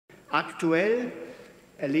Aktuell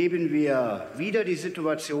erleben wir wieder die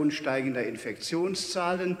Situation steigender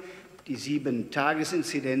Infektionszahlen. Die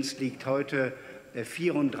 7-Tages-Inzidenz liegt heute bei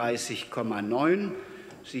 34,9.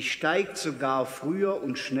 Sie steigt sogar früher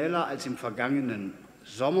und schneller als im vergangenen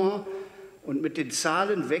Sommer. Und mit den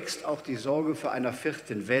Zahlen wächst auch die Sorge vor einer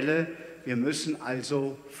 4. Welle. Wir müssen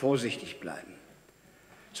also vorsichtig bleiben.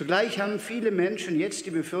 Zugleich haben viele Menschen jetzt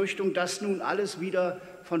die Befürchtung, dass nun alles wieder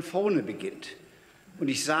von vorne beginnt. Und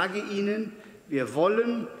ich sage Ihnen, wir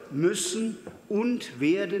wollen, müssen und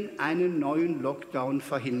werden einen neuen Lockdown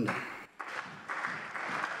verhindern.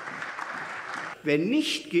 Wer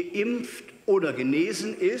nicht geimpft oder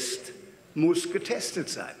genesen ist, muss getestet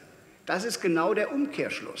sein. Das ist genau der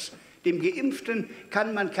Umkehrschluss. Dem Geimpften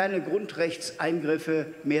kann man keine Grundrechtseingriffe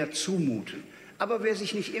mehr zumuten. Aber wer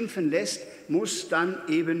sich nicht impfen lässt, muss dann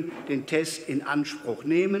eben den Test in Anspruch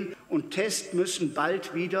nehmen. Und Tests müssen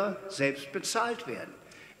bald wieder selbst bezahlt werden.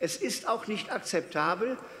 Es ist auch nicht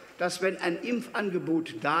akzeptabel, dass, wenn ein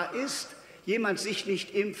Impfangebot da ist, jemand sich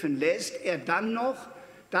nicht impfen lässt, er dann noch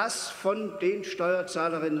das von den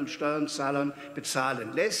Steuerzahlerinnen und Steuerzahlern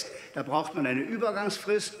bezahlen lässt. Da braucht man eine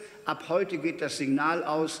Übergangsfrist. Ab heute geht das Signal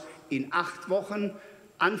aus, in 8 Wochen,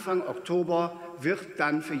 Anfang Oktober, wird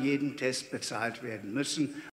dann für jeden Test bezahlt werden müssen.